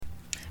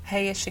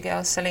Hey, it's your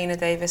girl Selena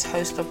Davis,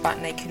 host of Butt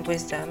Naked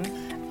Wisdom.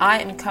 I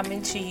am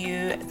coming to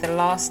you the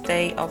last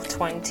day of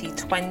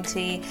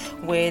 2020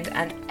 with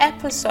an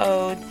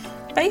episode.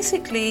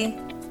 Basically,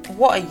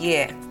 what a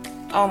year.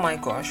 Oh my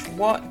gosh,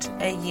 what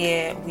a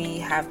year we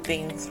have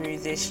been through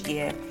this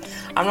year.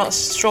 I'm not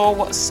sure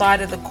what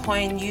side of the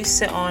coin you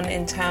sit on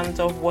in terms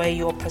of where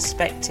your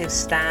perspective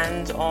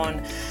stands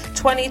on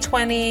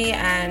 2020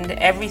 and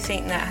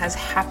everything that has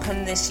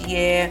happened this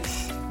year.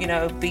 You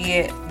know, be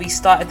it we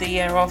started the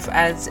year off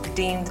as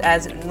deemed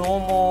as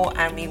normal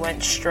and we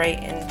went straight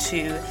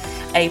into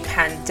a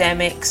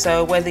pandemic.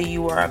 So whether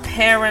you were a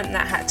parent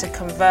that had to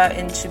convert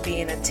into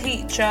being a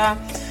teacher,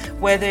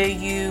 whether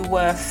you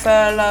were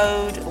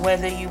furloughed,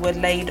 whether you were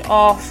laid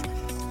off,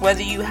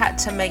 whether you had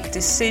to make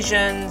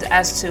decisions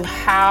as to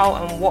how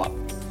and what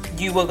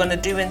you were going to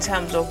do in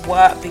terms of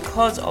work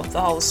because of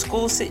the whole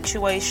school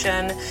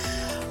situation.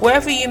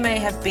 Wherever you may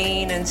have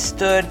been and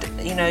stood,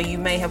 you know, you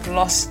may have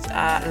lost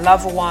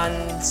loved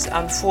ones,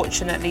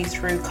 unfortunately,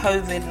 through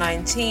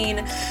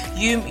COVID-19.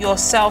 You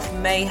yourself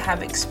may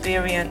have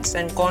experienced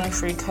and gone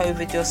through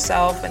COVID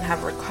yourself and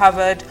have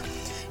recovered.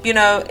 You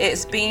know,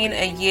 it's been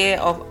a year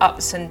of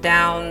ups and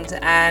downs,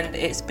 and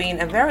it's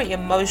been a very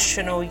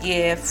emotional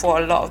year for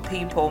a lot of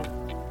people.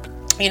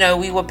 You know,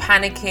 we were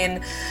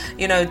panicking,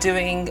 you know,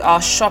 doing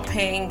our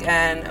shopping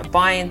and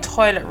buying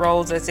toilet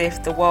rolls as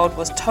if the world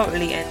was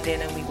totally ending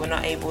and we were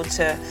not able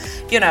to,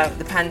 you know,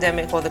 the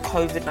pandemic or the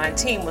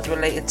COVID-19 was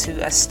related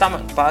to a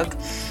stomach bug.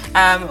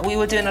 We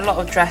were doing a lot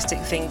of drastic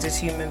things as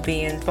human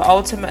beings, but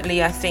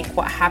ultimately I think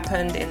what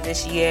happened in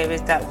this year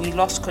is that we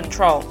lost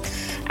control,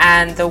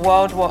 and the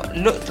world, what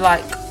looked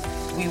like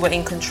we were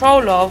in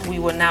control of, we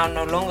were now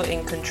no longer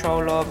in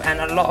control of, and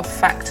a lot of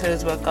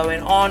factors were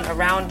going on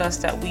around us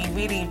that we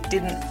really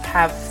didn't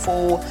have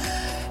full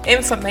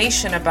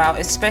information about,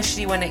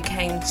 especially when it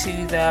came to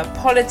the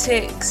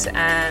politics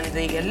and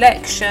the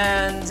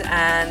elections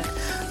and,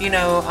 you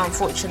know,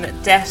 unfortunate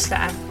deaths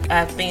that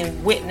have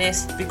been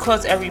witnessed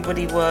because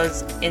everybody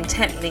was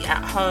intently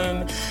at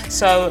home.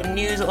 So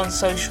news on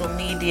social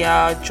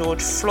media,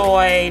 George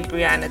Floyd,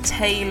 Breonna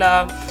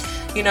Taylor,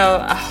 you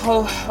know, a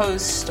whole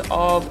host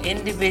of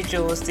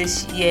individuals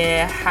this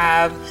year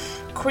have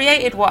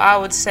created what I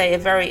would say a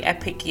very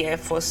epic year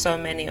for so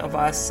many of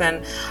us.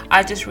 And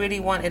I just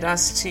really wanted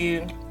us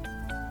to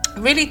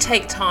really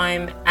take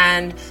time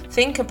and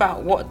think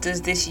about what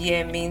does this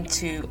year mean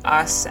to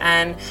us.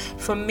 And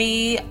for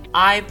me,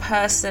 I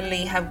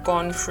personally have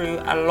gone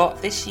through a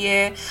lot this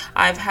year.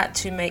 I've had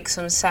to make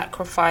some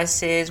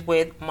sacrifices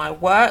with my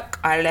work.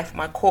 I left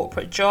my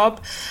corporate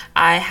job.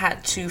 I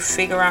had to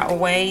figure out a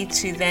way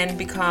to then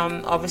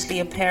become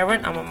obviously a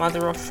parent. I'm a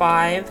mother of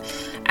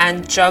 5,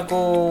 and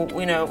juggle,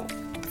 you know,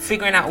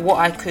 figuring out what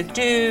I could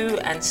do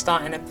and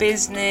starting a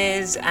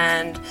business,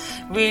 and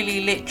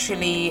really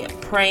literally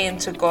praying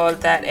to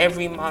God that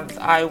every month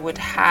I would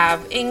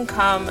have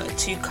income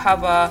to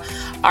cover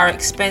our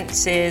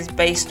expenses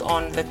based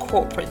on the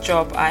corporate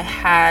job I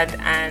had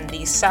and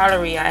the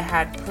salary I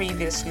had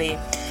previously.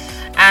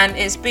 And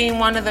it's been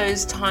one of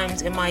those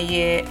times in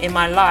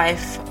my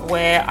life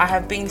where I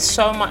have been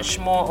so much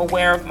more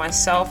aware of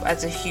myself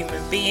as a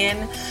human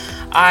being.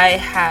 I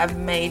have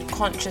made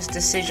conscious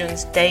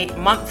decisions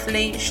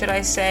monthly, should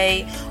I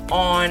say,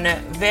 on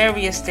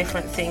various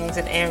different things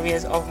and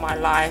areas of my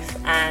life.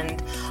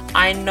 And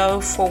I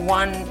know for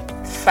one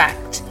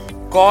fact,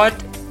 God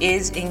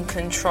is in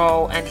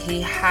control and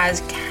He has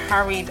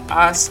carried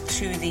us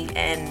to the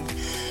end.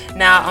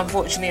 Now,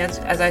 unfortunately,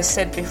 as I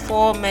said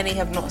before, many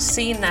have not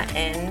seen that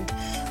end.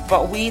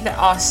 But we that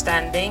are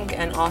standing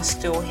and are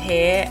still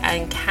here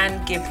and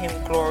can give Him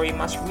glory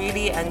must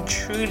really and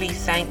truly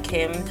thank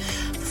Him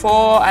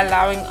for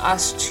allowing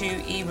us to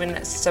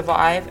even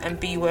survive and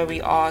be where we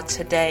are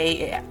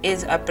today. It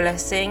is a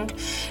blessing.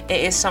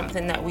 It is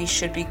something that we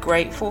should be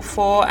grateful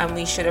for, and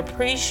we should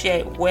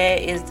appreciate where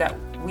is that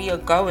we are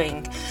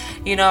going.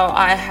 You know,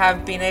 I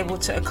have been able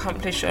to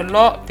accomplish a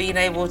lot, being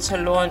able to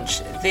launch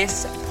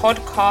this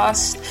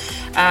podcast.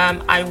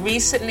 I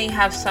recently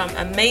have some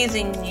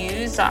amazing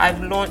news that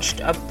I've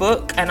launched a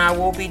book, and I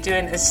will be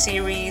doing a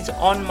series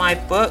on my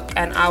book,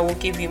 and I will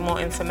give you more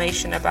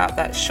information about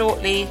that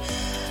shortly.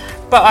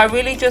 But I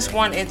really just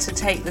wanted to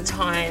take the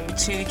time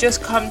to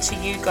just come to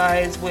you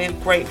guys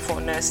with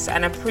gratefulness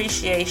and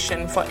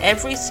appreciation for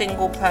every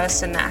single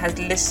person that has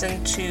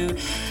listened to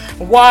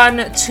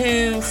 1,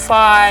 2,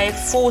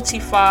 5,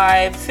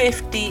 45,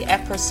 50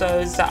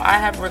 episodes that I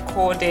have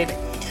recorded.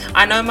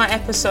 I know my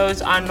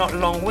episodes are not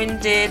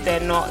long-winded. They're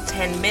not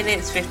 10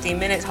 minutes, 15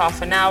 minutes,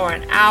 half an hour,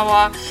 an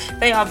hour.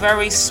 They are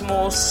very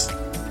small,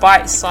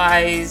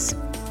 bite-sized,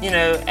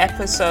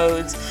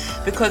 episodes,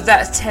 because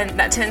that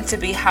tends to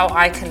be how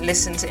I can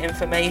listen to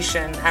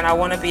information, and I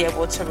want to be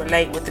able to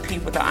relate with the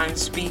people that I'm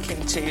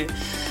speaking to.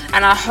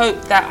 And I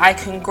hope that I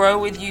can grow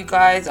with you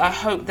guys. I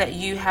hope that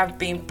you have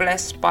been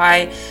blessed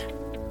by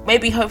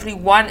hopefully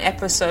one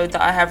episode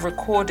that I have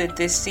recorded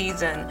this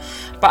season.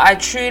 But I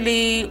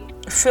truly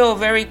feel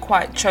very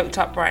quite choked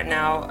up right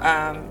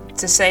now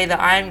to say that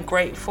I'm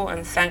grateful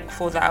and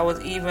thankful that I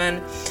was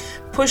even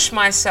pushed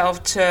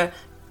myself to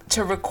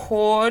to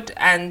record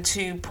and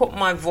to put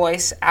my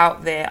voice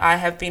out there. I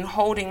have been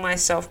holding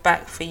myself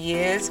back for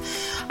years.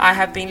 I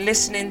have been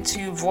listening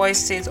to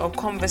voices of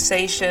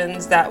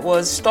conversations that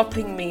was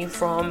stopping me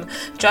from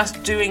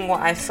just doing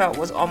what I felt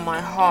was on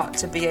my heart,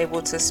 to be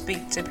able to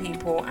speak to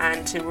people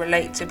and to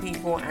relate to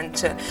people and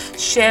to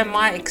share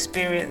my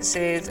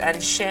experiences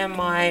and share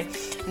my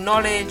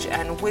knowledge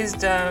and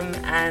wisdom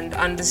and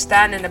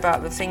understanding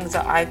about the things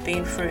that I've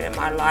been through in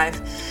my life.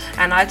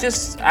 And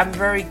I'm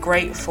very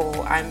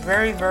grateful. I'm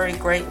very, very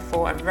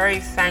grateful. I'm very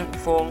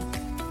thankful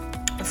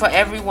for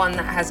everyone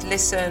that has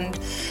listened,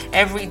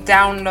 every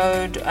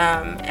download,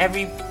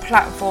 every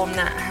platform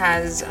that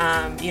has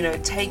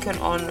taken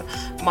on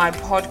my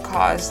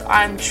podcast.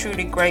 I'm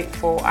truly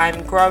grateful.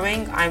 I'm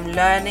growing, I'm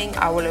learning,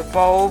 I will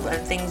evolve,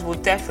 and things will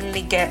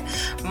definitely get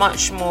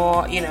much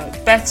more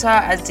better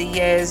as the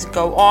years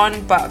go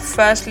on. But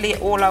firstly,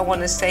 all I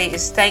want to say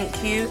is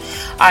thank you.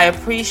 I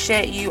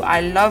appreciate you. I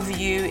love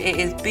you. It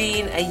has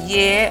been a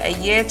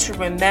year to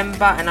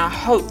remember, and I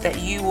hope that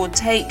you will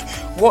take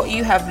what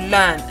you have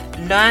learned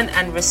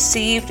and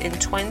received in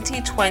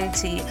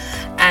 2020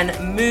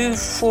 and move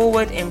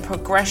forward in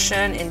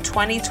progression in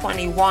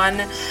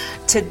 2021.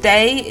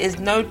 Today is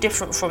no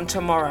different from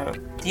tomorrow.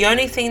 The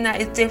only thing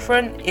that is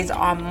different is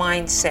our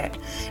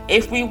mindset.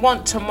 If we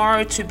want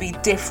tomorrow to be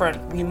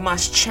different, we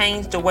must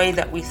change the way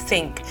that we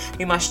think.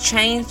 We must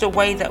change the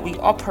way that we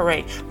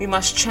operate. We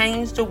must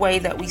change the way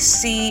that we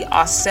see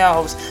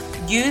ourselves.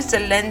 Use the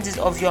lenses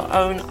of your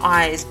own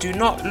eyes. Do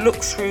not look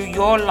through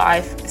your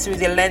life through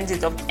the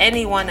lenses of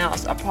anyone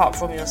else apart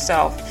from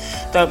yourself.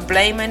 Don't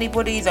blame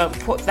anybody. Don't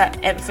put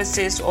that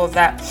emphasis or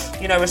that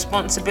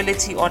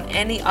responsibility on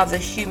any other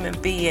human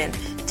being.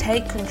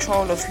 Take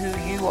control of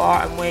who you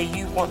are and where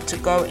you want to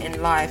go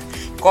in life.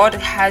 God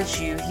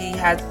has you. He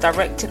has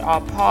directed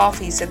our path.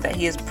 He said that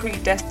He has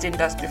predestined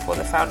us before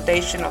the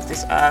foundation of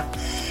this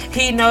earth.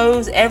 He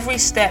knows every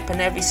step and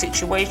every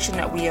situation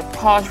that we have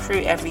passed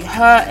through, every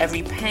hurt,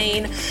 every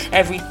pain,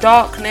 every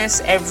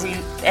darkness,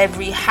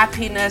 every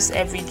happiness,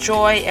 every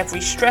joy,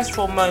 every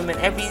stressful moment,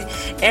 every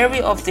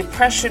area of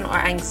depression or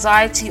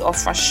anxiety or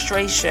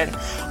frustration.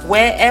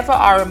 Wherever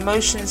our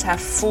emotions have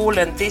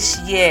fallen this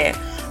year,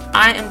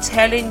 I am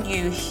telling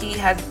you, He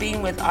has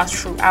been with us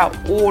throughout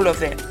all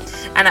of it.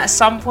 And at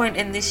some point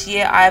in this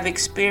year, I have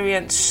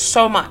experienced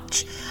so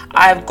much.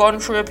 I've gone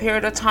through a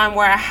period of time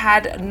where I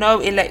had no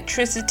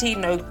electricity,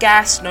 no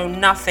gas, no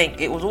nothing.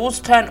 It was all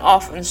turned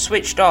off and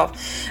switched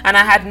off, and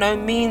I had no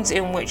means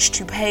in which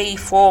to pay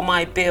for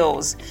my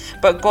bills.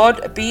 But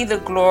God be the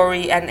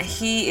glory, and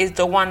He is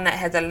the one that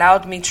has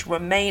allowed me to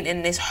remain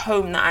in this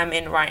home that I'm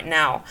in right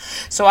now.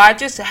 So I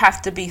just have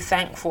to be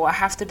thankful. I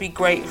have to be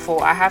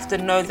grateful. I have to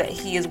know that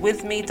He is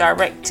with me,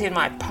 directing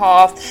my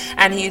path,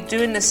 and He is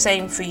doing the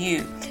same for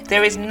you.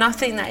 There is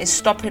nothing that is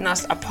stopping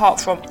us apart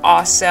from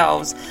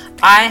ourselves.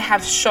 I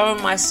have shown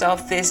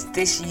myself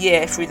this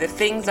year through the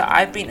things that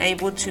I've been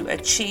able to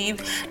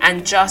achieve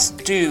and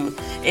just do.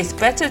 It's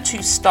better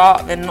to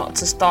start than not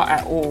to start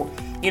at all.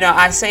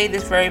 I say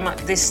this very much,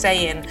 this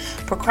saying,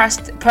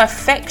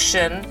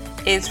 perfection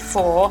is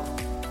for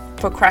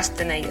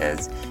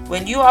procrastinators.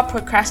 When you are a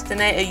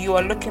procrastinator, you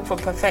are looking for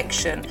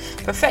perfection.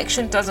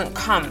 Perfection doesn't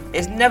come.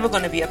 It's never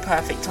going to be a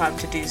perfect time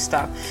to do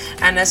stuff.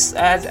 And as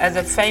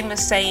a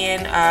famous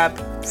saying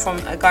from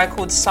a guy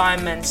called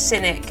Simon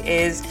Sinek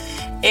is,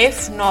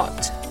 if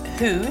not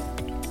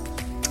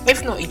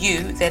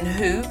you, then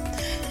who?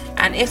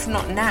 And if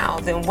not now,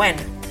 then when?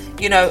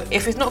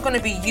 If it's not going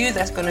to be you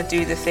that's going to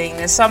do the thing,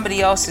 then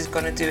somebody else is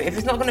going to do it. If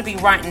it's not going to be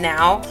right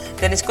now,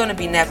 then it's going to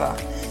be never.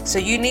 So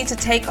you need to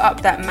take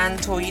up that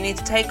mantle, you need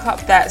to take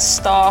up that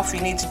staff, you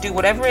need to do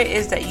whatever it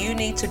is that you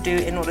need to do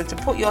in order to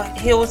put your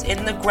heels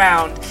in the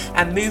ground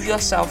and move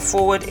yourself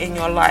forward in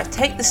your life.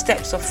 Take the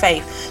steps of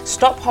faith.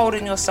 Stop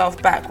holding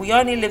yourself back. We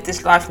only live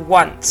this life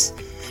once.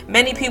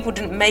 Many people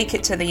didn't make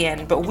it to the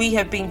end, but we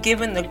have been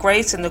given the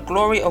grace and the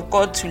glory of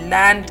God to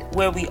land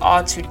where we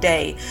are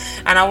today.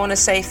 And I want to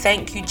say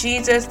thank you,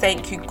 Jesus.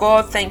 Thank you,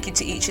 God. Thank you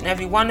to each and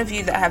every one of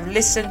you that have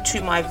listened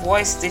to my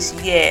voice this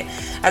year.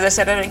 As I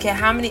said, I don't care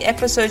how many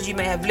episodes you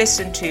may have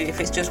listened to. If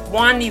it's just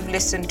one you've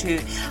listened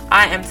to,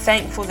 I am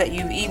thankful that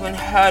you've even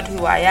heard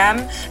who I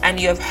am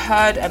and you have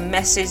heard a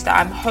message that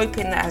I'm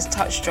hoping that has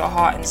touched your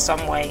heart in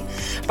some way.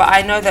 But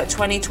I know that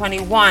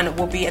 2021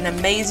 will be an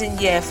amazing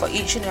year for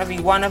each and every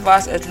one of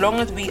us, as long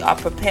as we are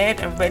prepared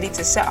and ready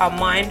to set our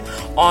mind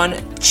on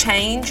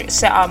change,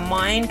 set our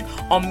mind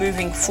on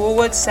moving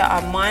forward, set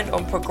our mind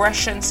on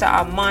progression, set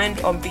our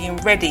mind on being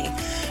ready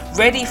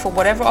for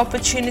whatever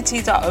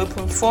opportunities are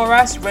open for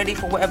us, ready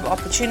for whatever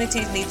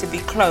opportunities need to be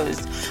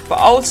closed. But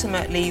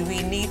ultimately,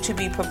 we need to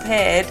be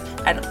prepared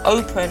and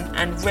open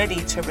and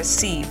ready to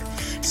receive.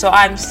 So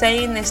I'm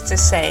saying this to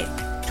say,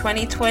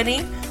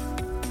 2020,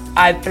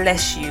 I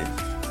bless you.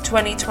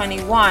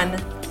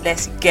 2021,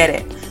 let's get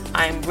it.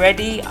 I'm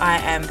ready. I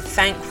am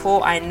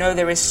thankful. I know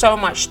there is so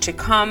much to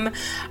come.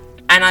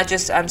 And I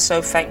just am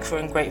so thankful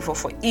and grateful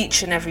for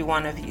each and every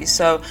one of you.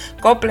 So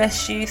God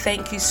bless you.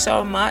 Thank you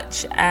so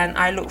much. And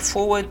I look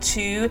forward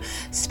to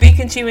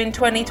speaking to you in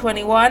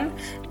 2021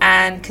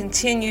 and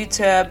continue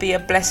to be a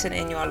blessing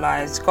in your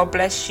lives. God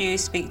bless you.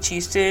 Speak to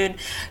you soon.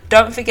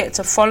 Don't forget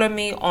to follow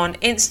me on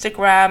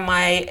Instagram.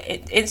 My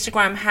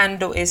Instagram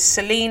handle is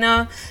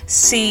Selena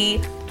C.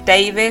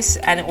 Davis,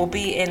 and it will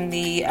be in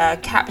the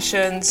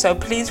caption, so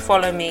please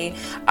follow me.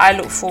 I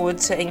look forward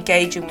to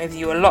engaging with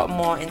you a lot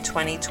more in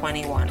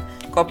 2021.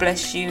 God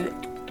bless you.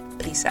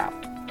 Peace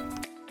out.